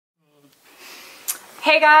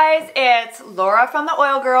Hey guys, it's Laura from the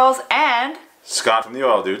Oil Girls and Scott from the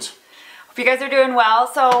Oil Dudes. Hope you guys are doing well.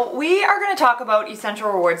 So we are going to talk about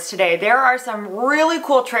essential rewards today. There are some really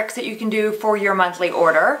cool tricks that you can do for your monthly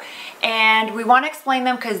order, and we want to explain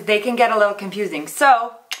them because they can get a little confusing.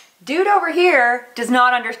 So dude over here does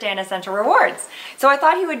not understand essential rewards, so I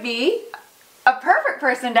thought he would be a perfect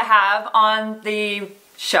person to have on the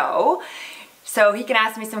show so he can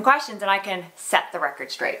ask me some questions and I can set the record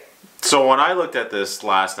straight. So when I looked at this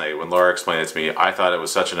last night, when Laura explained it to me, I thought it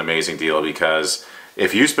was such an amazing deal because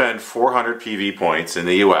if you spend 400 PV points in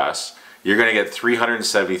the US, you're going to get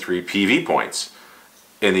 373 PV points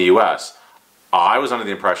in the US. I was under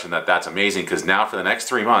the impression that that's amazing because now for the next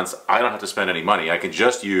 3 months, I don't have to spend any money. I can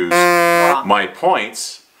just use my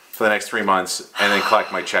points for the next 3 months and then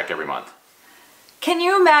collect my check every month. Can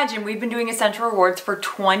you imagine we've been doing essential rewards for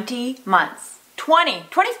 20 months?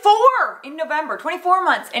 24 in November, 24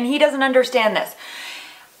 months, and he doesn't understand this.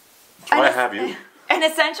 Why have you? An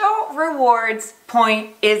essential rewards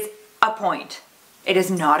point is a point. It is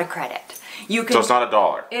not a credit. You can, so it's not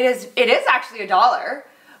 $1. It is actually $1,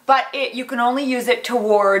 but you can only use it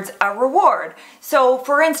towards a reward. So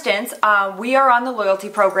for instance, we are on the loyalty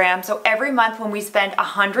program, so every month when we spend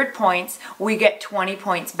 100 points, we get 20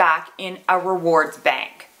 points back in a rewards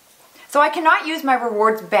bank. So I cannot use my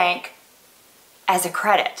rewards bank as a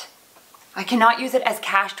credit. I cannot use it as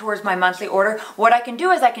cash towards my monthly order. What I can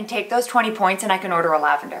do is I can take those 20 points and I can order a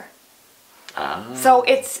lavender. Oh. So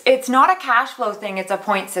it's not a cash flow thing, it's a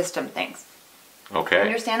point system thing. Okay.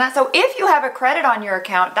 Understand that? So if you have a credit on your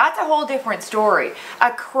account, that's a whole different story.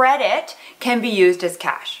 A credit can be used as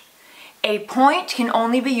cash. A point can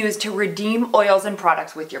only be used to redeem oils and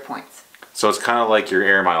products with your points. So it's kind of like your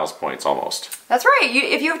air miles points almost. That's right.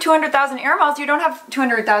 If you have 200,000 air miles, you don't have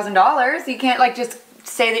 $200,000. You can't like just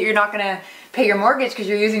say that you're not going to pay your mortgage because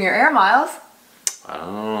you're using your air miles.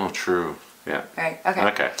 Oh, true. Yeah. Right. Okay.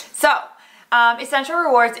 Okay. So essential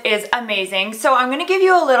rewards is amazing. So I'm going to give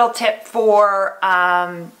you a little tip for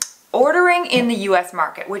ordering in the US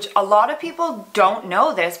market, which a lot of people don't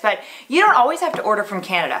know this, but you don't always have to order from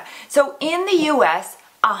Canada. So in the US,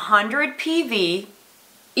 100 PV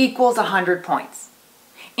equals 100 points.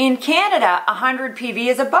 In Canada, 100 PV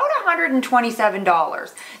is about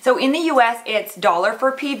 $127. So in the US, it's $1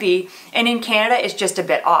 for PV, and in Canada, it's just a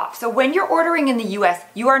bit off. So when you're ordering in the US,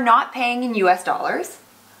 you are not paying in US dollars,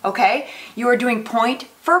 okay? You are doing point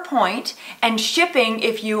for point, and shipping,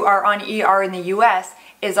 if you are on ER in the US,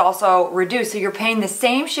 is also reduced. So you're paying the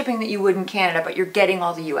same shipping that you would in Canada, but you're getting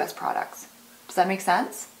all the US products. Does that make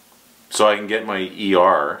sense? So I can get my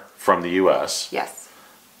ER from the US. Yes.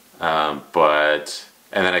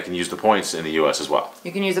 And then I can use the points in the US as well.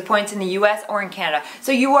 You can use the points in the US or in Canada.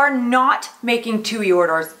 So you are not making 2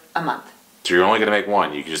 e-orders a month. So you're only going to make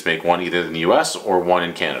one. You can just make one either in the US or one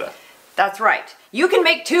in Canada. That's right. You can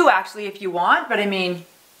make 2 actually if you want, but I mean,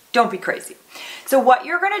 don't be crazy. So what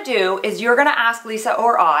you're going to do is you're going to ask Lisa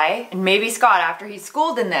or I, and maybe Scott after he's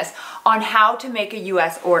schooled in this, on how to make a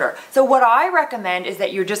US order. So what I recommend is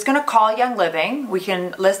that you're just going to call Young Living. We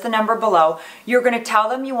can list the number below. You're going to tell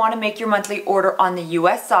them you want to make your monthly order on the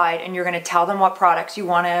US side, and you're going to tell them what products you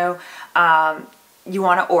want to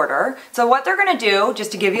order. So what they're going to do,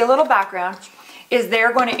 just to give you a little background, is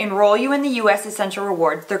they're going to enroll you in the US Essential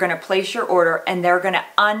Rewards. They're going to place your order, and they're going to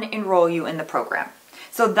unenroll you in the program.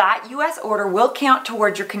 So that US order will count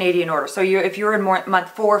towards your Canadian order. So if you're in month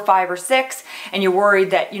 4, 5, or 6, and you're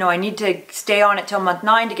worried that, I need to stay on it till month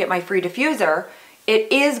 9 to get my free diffuser,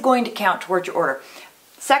 it is going to count towards your order.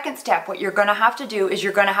 Second step, what you're going to have to do is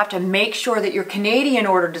you're going to have to make sure that your Canadian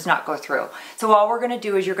order does not go through. So all we're going to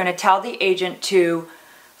do is you're going to tell the agent to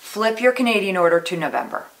flip your Canadian order to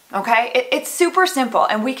November. Okay? It's super simple,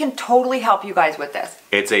 and we can totally help you guys with this.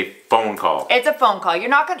 It's a phone call. It's a phone call. You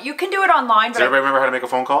can do it online. Does everybody remember how to make a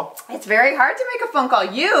phone call? It's very hard to make a phone call.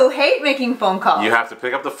 You hate making phone calls. You have to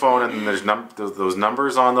pick up the phone, and there's those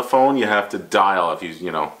numbers on the phone you have to dial if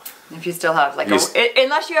If you still have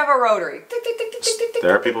unless you have a rotary.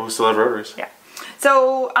 There are people who still have rotaries. Yeah.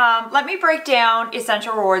 So let me break down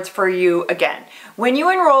Essential Rewards for you again. When you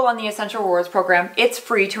enroll on the Essential Rewards program, it's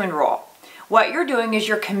free to enroll. What you're doing is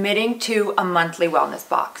you're committing to a monthly wellness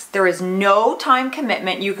box. There is no time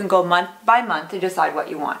commitment. You can go month by month to decide what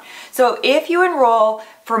you want. So if you enroll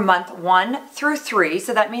for month 1 through 3,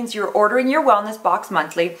 so that means you're ordering your wellness box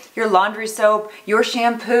monthly, your laundry soap, your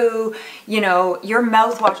shampoo, your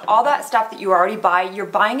mouthwash, all that stuff that you already buy, you're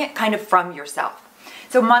buying it kind of from yourself.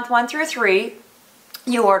 So month 1 through 3,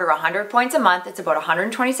 you order 100 points a month. It's about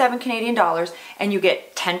 127 Canadian dollars, and you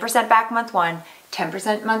get 10% back month 1,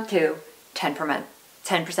 10% month 2, 10%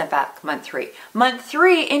 10% back month 3. Month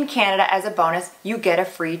 3 in Canada, as a bonus, you get a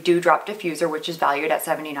free Dewdrop diffuser, which is valued at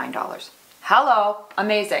 $79. Hello,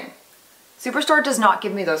 amazing. Superstore does not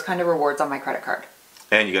give me those kind of rewards on my credit card.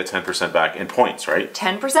 And you get 10% back in points, right?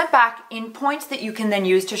 10% back in points that you can then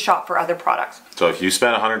use to shop for other products. So if you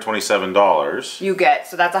spend $127, you get,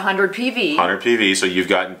 so that's 100 PV. 100 PV, so you've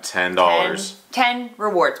gotten $10. 10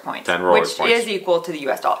 rewards points. 10 rewards points. Which is equal to the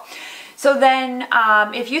US dollar. So then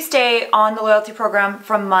if you stay on the loyalty program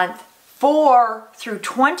from month 4 through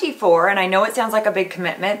 24, and I know it sounds like a big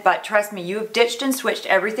commitment, but trust me, you have ditched and switched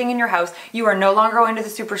everything in your house. You are no longer going to the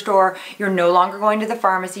superstore. You're no longer going to the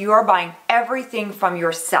pharmacy. You are buying everything from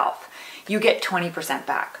yourself. You get 20%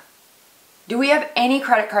 back. Do we have any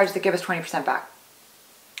credit cards that give us 20% back?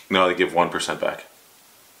 No, they give 1% back.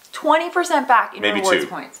 20% back in Maybe rewards 2.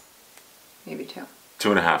 points. Maybe 2.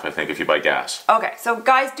 2.5, I think, if you buy gas. Okay, so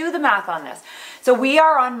guys, do the math on this. So we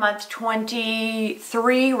are on month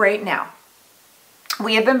 23 right now.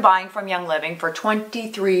 We have been buying from Young Living for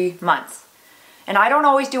 23 months. And I don't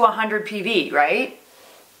always do 100 PV, right?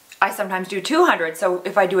 I sometimes do 200. So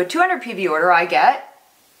if I do a 200 PV order, I get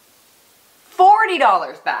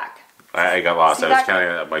 $40 back. I got lost. See I was that? counting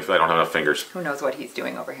I don't have enough fingers. Who knows what he's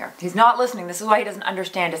doing over here? He's not listening. This is why he doesn't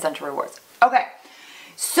understand essential rewards. Okay,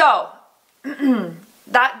 so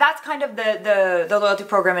that's kind of the loyalty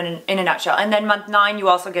program in a nutshell. And then month 9, you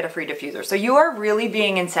also get a free diffuser. So you are really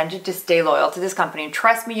being incented to stay loyal to this company. And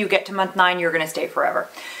trust me, you get to month 9, you're going to stay forever.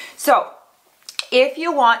 So if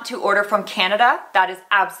you want to order from Canada, that is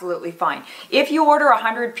absolutely fine. If you order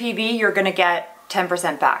 100 PV, you're going to get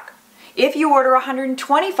 10% back. If you order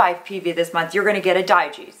 125 PV this month, you're going to get a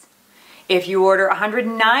Digis. If you order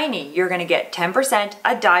 190, you're going to get 10%,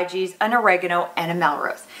 a Digis, an oregano, and a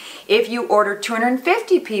Melrose. If you order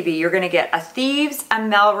 250 PV, you're going to get a Thieves, a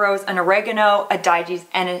Melrose, an oregano, a Digis,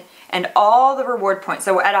 and all the reward points.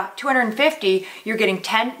 So at a 250, you're getting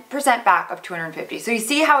 10% back of 250. So you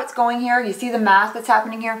see how it's going here? You see the math that's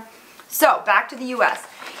happening here? So back to the US.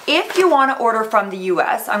 If you want to order from the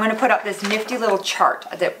US, I'm going to put up this nifty little chart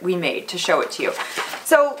that we made to show it to you.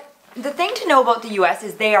 So the thing to know about the US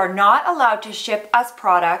is they are not allowed to ship us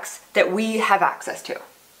products that we have access to.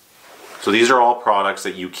 So these are all products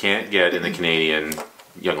that you can't get in the Canadian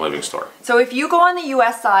Young Living store. So if you go on the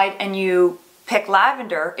US side and you pick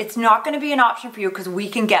lavender, it's not going to be an option for you because we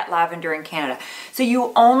can get lavender in Canada. So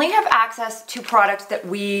you only have access to products that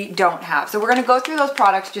we don't have. So we're going to go through those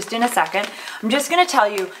products just in a second. I'm just going to tell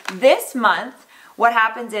you this month what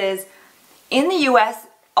happens is in the US,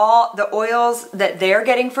 all the oils that they're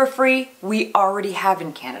getting for free, we already have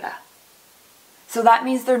in Canada. So that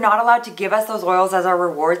means they're not allowed to give us those oils as our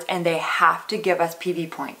rewards, and they have to give us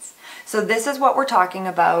PV points. So this is what we're talking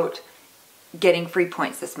about getting free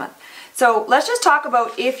points this month. So let's just talk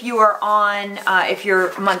about if you are on, if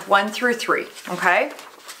you're month 1 through 3, okay?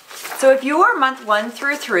 So if you are month 1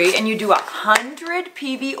 through 3 and you do 100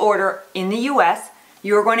 PV order in the US,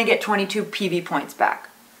 you're going to get 22 PV points back.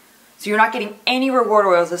 So you're not getting any reward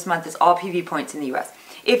oils this month. It's all PV points in the US.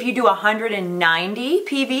 If you do 190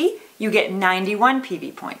 PV, you get 91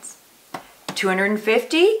 PV points.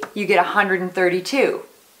 250, you get 132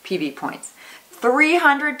 PV points.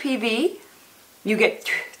 300 PV, you get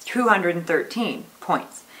 213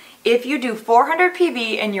 points. If you do 400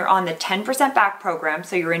 PV and you're on the 10% back program,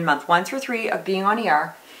 so you're in month 1 through 3 of being on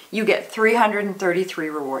ER, you get 333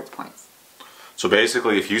 rewards points. So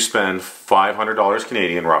basically, if you spend $500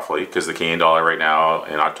 Canadian roughly, because the Canadian dollar right now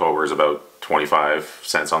in October is about 25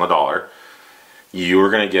 cents on the dollar, you are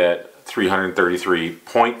going to get 333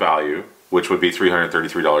 point value, which would be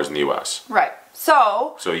 $333 in the US. Right.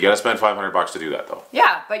 So you got to spend $500 to do that, though.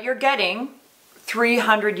 Yeah, but you're getting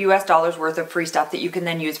 $300 US worth of free stuff that you can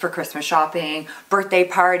then use for Christmas shopping, birthday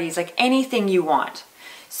parties, like anything you want.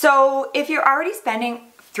 So if you're already spending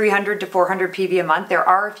 300 to 400 PV a month, there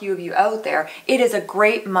are a few of you out there, it is a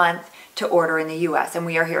great month to order in the US, and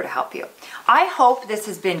we are here to help you. I hope this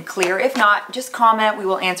has been clear. If not, just comment. We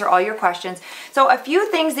will answer all your questions. So a few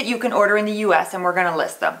things that you can order in the US, and we're going to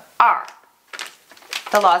list them, are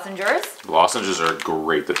the lozenges. Lozenges are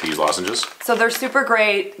great, the Peas lozenges. So they're super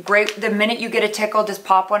great. Great. The minute you get a tickle, just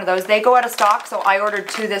pop one of those. They go out of stock, so I ordered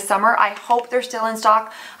 2 this summer. I hope they're still in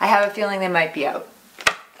stock. I have a feeling they might be out.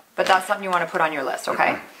 But that's something you want to put on your list,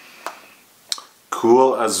 okay?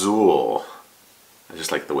 Cool Azul. I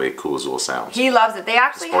just like the way Cool Azul sounds. He loves it. They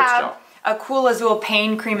actually Sports have gel. a Cool Azul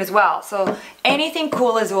pain cream as well. So anything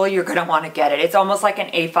Cool Azul, you're going to want to get it. It's almost like an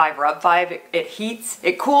A5 Rub 5. It heats,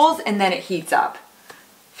 it cools, and then it heats up.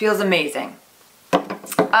 Feels amazing.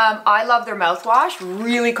 I love their mouthwash,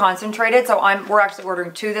 really concentrated. So we're actually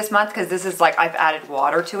ordering 2 this month because this is like, I've added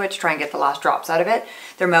water to it to try and get the last drops out of it.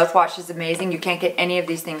 Their mouthwash is amazing. You can't get any of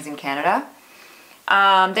these things in Canada.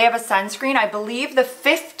 They have a sunscreen. I believe the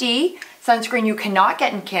 50 sunscreen you cannot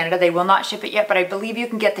get in Canada. They will not ship it yet, but I believe you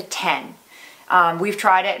can get the 10. We've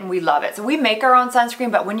tried it and we love it. So we make our own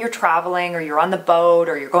sunscreen, but when you're traveling or you're on the boat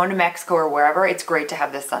or you're going to Mexico or wherever, it's great to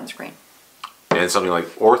have this sunscreen. And something like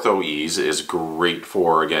Ortho Ease is great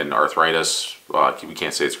for, again, arthritis. We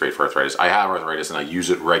can't say it's great for arthritis. I have arthritis and I use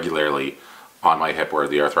it regularly on my hip where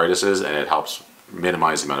the arthritis is, and it helps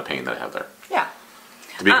minimize the amount of pain that I have there. Yeah.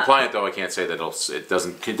 To be compliant though, I can't say that it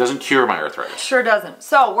doesn't cure my arthritis. Sure doesn't.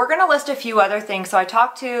 So we're going to list a few other things. So I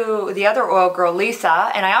talked to the other oil girl,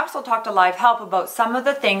 Lisa, and I also talked to Live Help about some of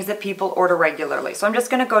the things that people order regularly. So I'm just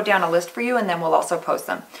going to go down a list for you and then we'll also post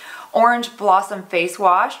them. Orange Blossom Face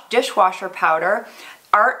Wash, Dishwasher Powder,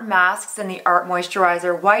 Art Masks and the Art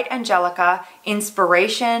Moisturizer, White Angelica,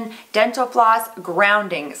 Inspiration, Dental Floss,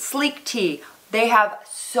 Grounding, Sleek Tea. They have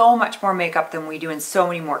so much more makeup than we do and so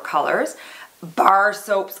many more colors. Bar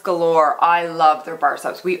soaps galore. I love their bar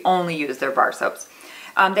soaps. We only use their bar soaps.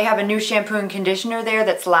 They have a new shampoo and conditioner there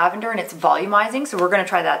that's lavender and it's volumizing, so we're going to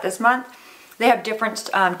try that this month. They have different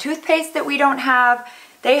toothpaste that we don't have.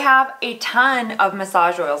 They have a ton of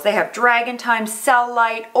massage oils. They have Dragon Time, Cell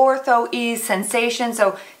Light, Ortho Ease, Sensation.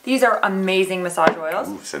 So these are amazing massage oils.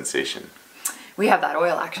 Ooh, Sensation. We have that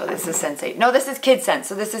oil actually. This is Sensate. No, this is Kid Sense.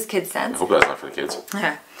 So this is Kid Sense. I hope that's not for the kids.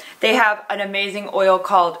 They have an amazing oil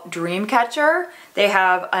called Dreamcatcher. They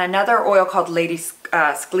have another oil called Lady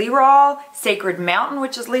Sclerol, Sacred Mountain,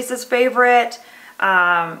 which is Lisa's favorite.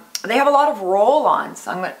 They have a lot of roll-ons.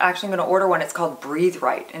 I'm actually going to order one. It's called Breathe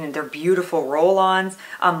Right, and they're beautiful roll-ons.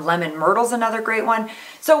 Lemon Myrtle's another great one.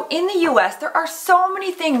 So in the US, there are so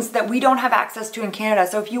many things that we don't have access to in Canada.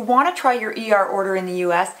 So if you want to try your ER order in the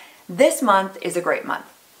US, this month is a great month.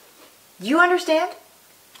 Do you understand?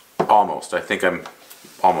 Almost. I think I'm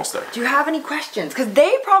almost there. Do you have any questions? Because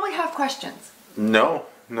they probably have questions. No.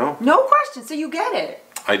 No questions, so you get it.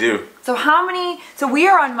 I do. So how many, so we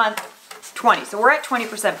are on month 20, so we're at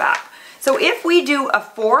 20% back. So if we do a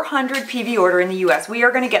 400 PV order in the US, we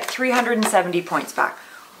are going to get 370 points back.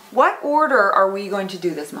 What order are we going to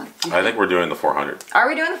do this month? I think we're doing the 400. Are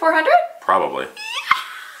we doing the 400? Probably. Yeah!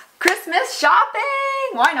 Christmas shopping!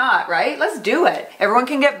 Why not, right? Let's do it. Everyone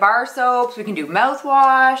can get bar soaps, we can do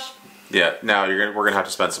mouthwash. Yeah, now we're gonna have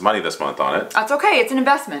to spend some money this month on it. That's okay, it's an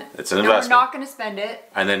investment. It's an investment. We're not gonna spend it.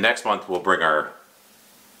 And then next month we'll bring our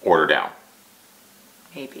order down.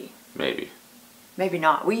 Maybe. Maybe. Maybe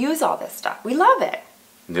not. We use all this stuff. We love it.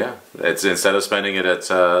 Yeah, it's instead of spending it at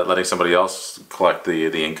letting somebody else collect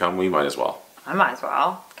the income, we might as well. I might as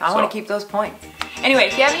well. I want to keep those points. Anyway,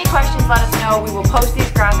 if you have any questions, let us know. We will post these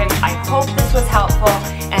graphics. I hope this was helpful,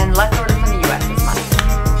 and let's order from the US this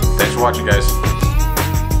month. Thanks for watching, guys.